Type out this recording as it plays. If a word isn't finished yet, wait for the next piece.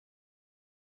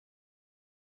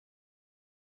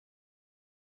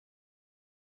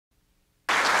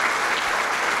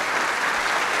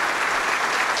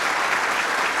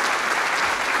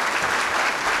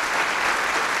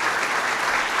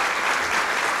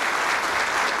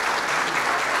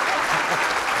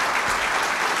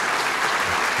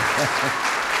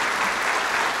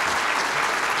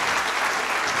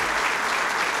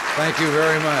Thank you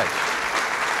very much.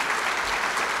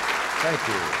 Thank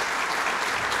you.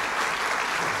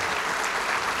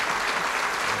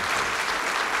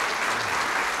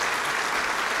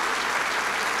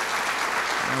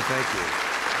 Oh, thank you.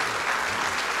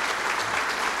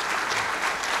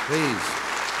 Please,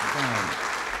 come on.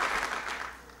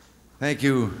 Thank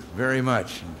you very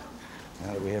much.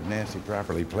 Now that we have Nancy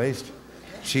properly placed,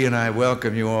 she and I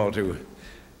welcome you all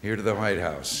here to the White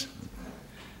House.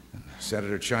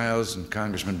 Senator Childs and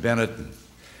Congressman Bennett, and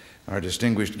our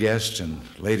distinguished guests, and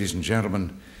ladies and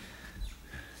gentlemen,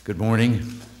 good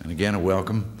morning, and again a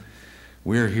welcome.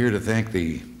 We're here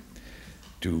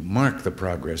to mark the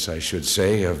progress, I should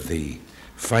say, of the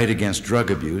fight against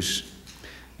drug abuse,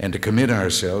 and to commit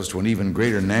ourselves to an even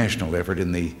greater national effort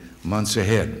in the months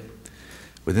ahead.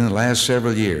 Within the last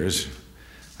several years,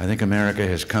 I think America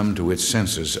has come to its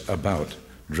senses about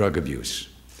drug abuse.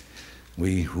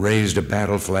 We raised a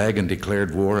battle flag and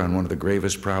declared war on one of the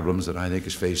gravest problems that I think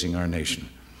is facing our nation.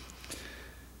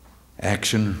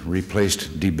 Action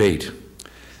replaced debate.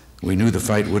 We knew the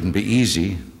fight wouldn't be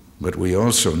easy, but we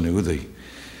also knew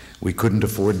we couldn't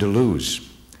afford to lose.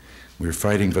 We're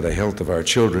fighting for the health of our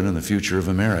children and the future of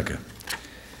America.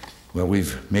 Well,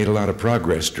 we've made a lot of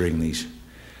progress during these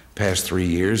past 3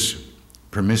 years.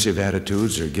 Permissive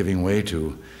attitudes are giving way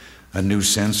to a new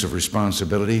sense of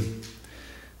responsibility.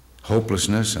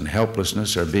 Hopelessness and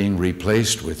helplessness are being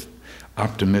replaced with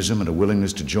optimism and a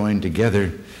willingness to join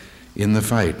together in the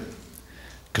fight.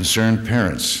 Concerned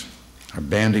parents are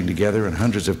banding together, and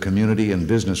hundreds of community and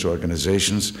business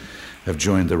organizations have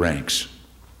joined the ranks.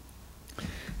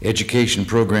 Education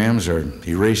programs are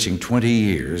erasing 20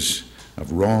 years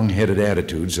of wrong-headed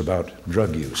attitudes about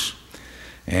drug use,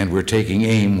 and we're taking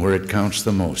aim where it counts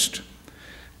the most,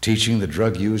 teaching the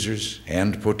drug users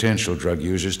and potential drug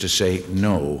users to say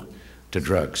no to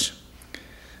drugs.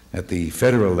 At the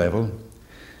federal level,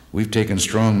 we've taken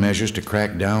strong measures to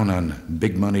crack down on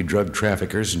big-money drug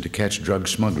traffickers and to catch drug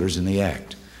smugglers in the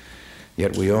act.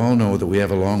 Yet we all know that we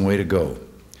have a long way to go.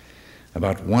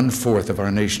 About 1/4 of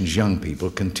our nation's young people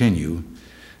continue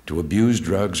to abuse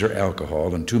drugs or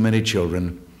alcohol, and too many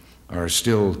children are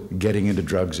still getting into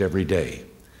drugs every day.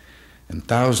 And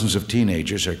thousands of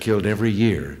teenagers are killed every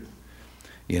year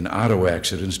in auto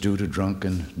accidents due to drunk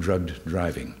and drugged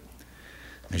driving.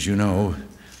 As you know,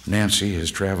 Nancy has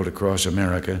traveled across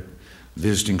America,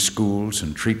 visiting schools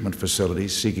and treatment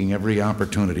facilities, seeking every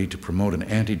opportunity to promote an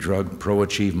anti-drug,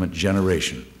 pro-achievement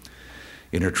generation.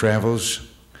 In her travels,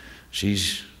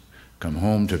 she's come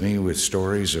home to me with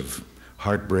stories of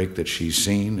heartbreak that she's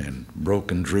seen, and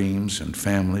broken dreams and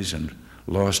families and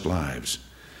lost lives.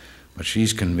 But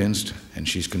she's convinced, and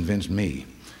she's convinced me,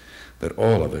 that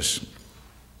all of us,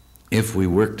 if we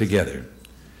work together,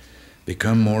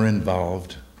 become more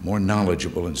involved, more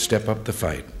knowledgeable, and step up the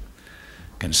fight,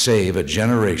 can save a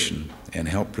generation and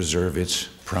help preserve its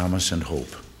promise and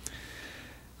hope.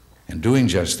 And doing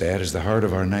just that is the heart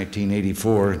of our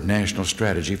 1984 National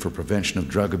Strategy for Prevention of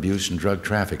Drug Abuse and Drug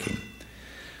Trafficking.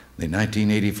 The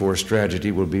 1984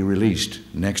 strategy will be released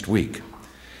next week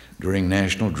during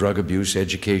National Drug Abuse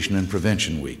Education and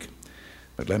Prevention Week.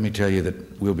 But let me tell you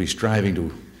that we'll be striving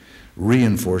to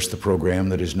reinforce the program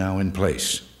that is now in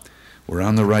place. We're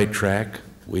on the right track.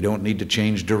 We don't need to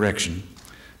change direction,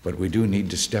 but we do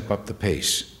need to step up the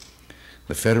pace.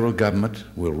 The federal government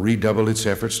will redouble its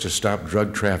efforts to stop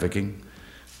drug trafficking,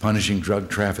 punishing drug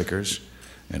traffickers,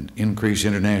 and increase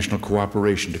international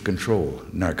cooperation to control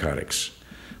narcotics.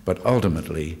 But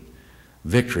ultimately,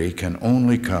 victory can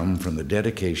only come from the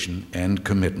dedication and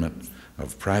commitment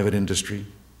of private industry,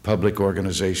 public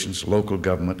organizations, local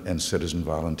government, and citizen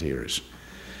volunteers.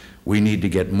 We need to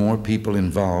get more people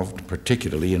involved,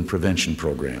 particularly in prevention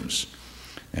programs,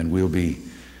 and we'll be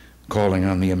calling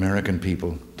on the American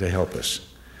people to help us.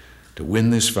 To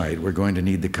win this fight, we're going to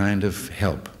need the kind of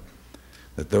help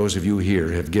that those of you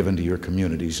here have given to your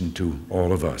communities and to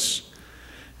all of us.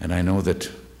 And I know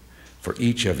that for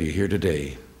each of you here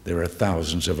today, there are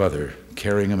thousands of other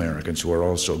caring Americans who are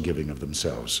also giving of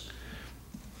themselves.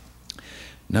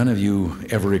 None of you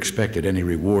ever expected any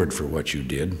reward for what you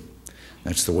did.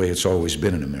 That's the way it's always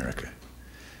been in America.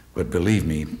 But believe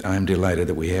me, I'm delighted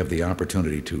that we have the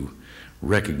opportunity to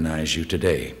recognize you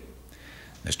today.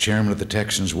 As chairman of the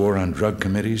Texans War on Drug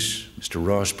Committees, Mr.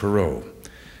 Ross Perot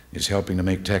is helping to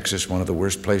make Texas one of the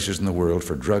worst places in the world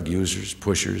for drug users,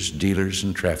 pushers, dealers,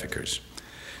 and traffickers.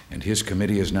 And his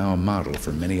committee is now a model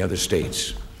for many other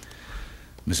states.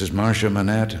 Mrs. Marcia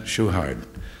Manat Schuhard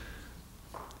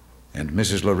and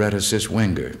Mrs. Loretta Sis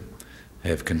Wenger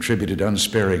have contributed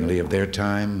unsparingly of their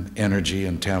time, energy,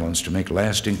 and talents to make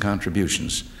lasting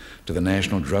contributions to the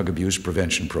National Drug Abuse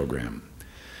Prevention Program.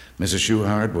 Mrs.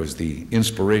 Schuhard was the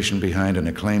inspiration behind an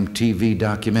acclaimed TV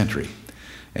documentary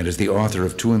and is the author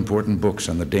of 2 important books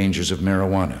on the dangers of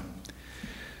marijuana.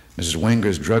 Mrs.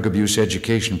 Wenger's drug abuse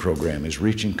education program is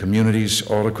reaching communities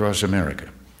all across America.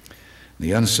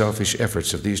 The unselfish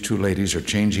efforts of these 2 ladies are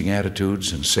changing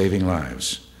attitudes and saving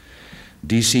lives.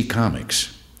 DC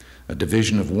Comics, a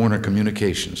division of Warner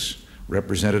Communications,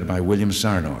 represented by William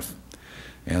Sarnoff,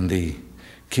 and the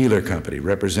Keeler Company,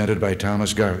 represented by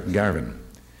Thomas Garvin,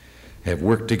 have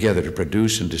worked together to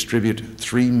produce and distribute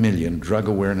 3 million drug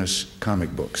awareness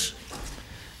comic books.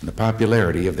 And the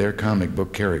popularity of their comic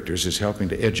book characters is helping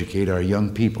to educate our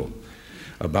young people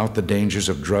about the dangers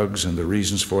of drugs and the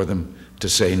reasons for them to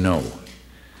say no.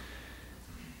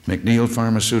 McNeil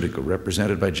Pharmaceutical,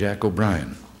 represented by Jack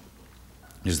O'Brien,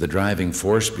 is the driving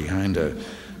force behind a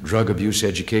drug abuse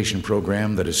education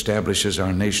program that establishes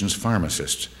our nation's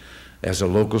pharmacists as a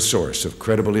local source of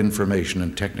credible information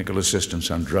and technical assistance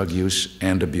on drug use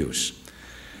and abuse.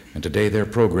 And today their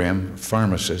program,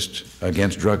 Pharmacists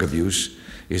Against Drug Abuse,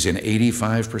 is in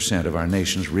 85% of our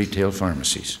nation's retail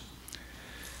pharmacies.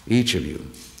 Each of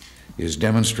you is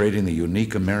demonstrating the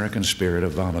unique American spirit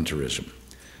of voluntarism.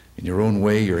 In your own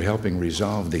way, you're helping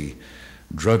resolve the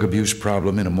drug abuse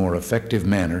problem in a more effective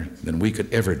manner than we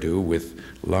could ever do with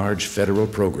large federal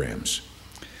programs.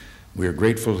 We are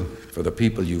grateful for the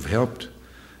people you've helped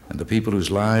and the people whose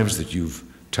lives that you've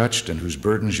touched and whose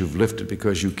burdens you've lifted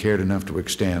because you cared enough to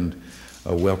extend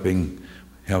a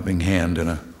helping hand and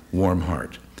a warm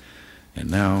heart.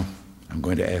 And now I'm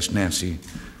going to ask Nancy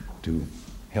to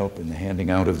help in the handing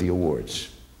out of the awards.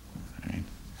 All right.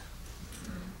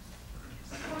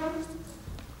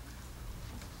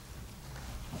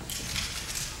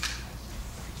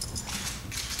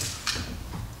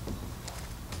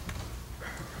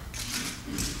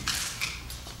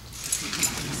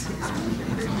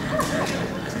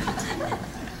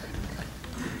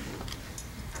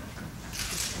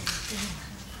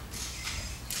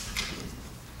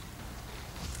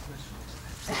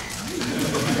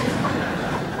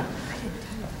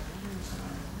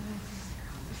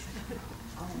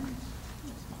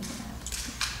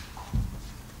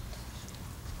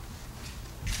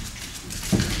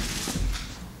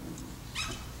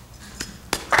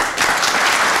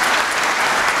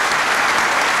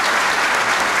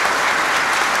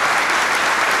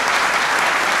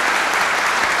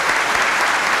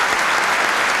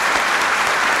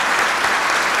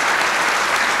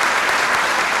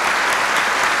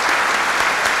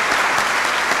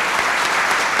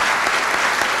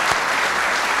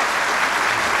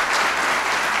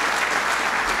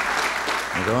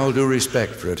 With all due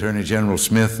respect for Attorney General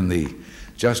Smith and the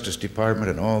Justice Department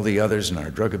and all the others in our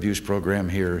drug abuse program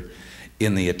here,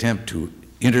 in the attempt to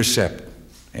intercept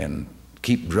and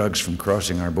keep drugs from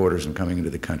crossing our borders and coming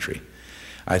into the country,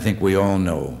 I think we all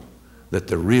know that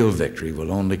the real victory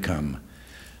will only come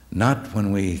not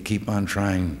when we keep on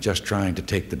just trying to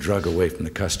take the drug away from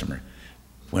the customer,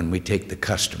 when we take the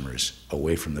customers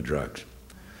away from the drugs.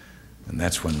 And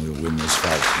that's when we'll win this fight.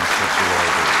 That's what you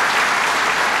all do.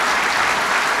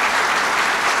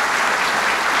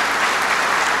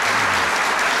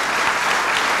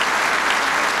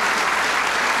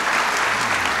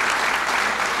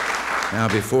 Now,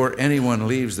 before anyone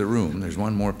leaves the room, there's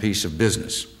one more piece of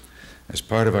business. As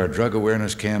part of our drug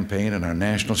awareness campaign and our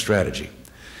national strategy,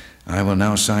 I will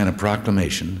now sign a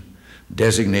proclamation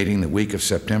designating the week of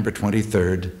September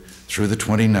 23rd through the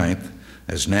 29th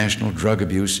as National Drug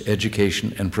Abuse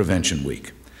Education and Prevention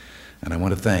Week. And I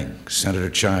want to thank Senator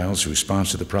Childs, who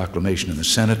sponsored the proclamation in the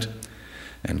Senate,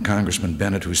 and Congressman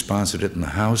Bennett, who sponsored it in the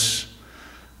House.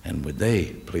 And would they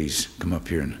please come up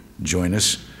here and join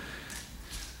us?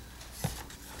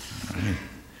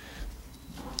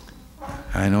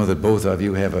 I know that both of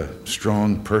you have a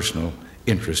strong personal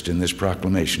interest in this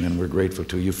proclamation, and we're grateful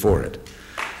to you for it.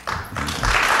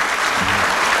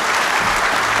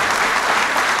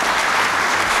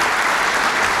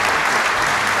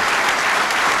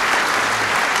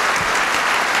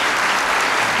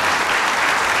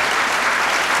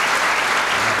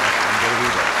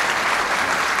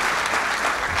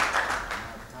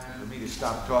 Time for me to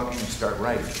stop talking and start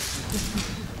writing.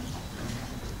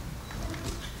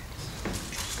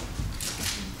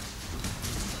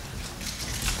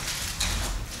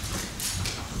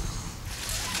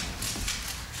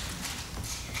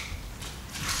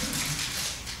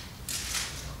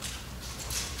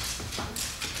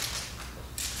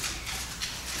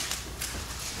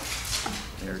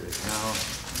 There it is now,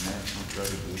 National Drug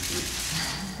Abuse Week.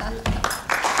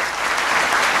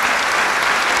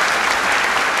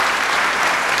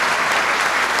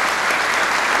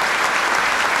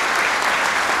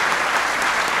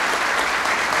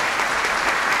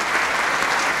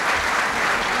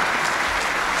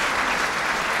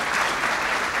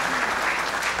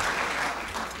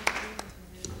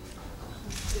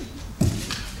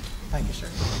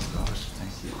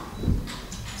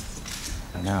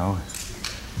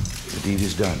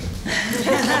 is done.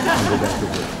 I'll go back to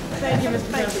work. Thank you,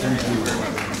 Mr. President.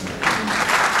 Thank you.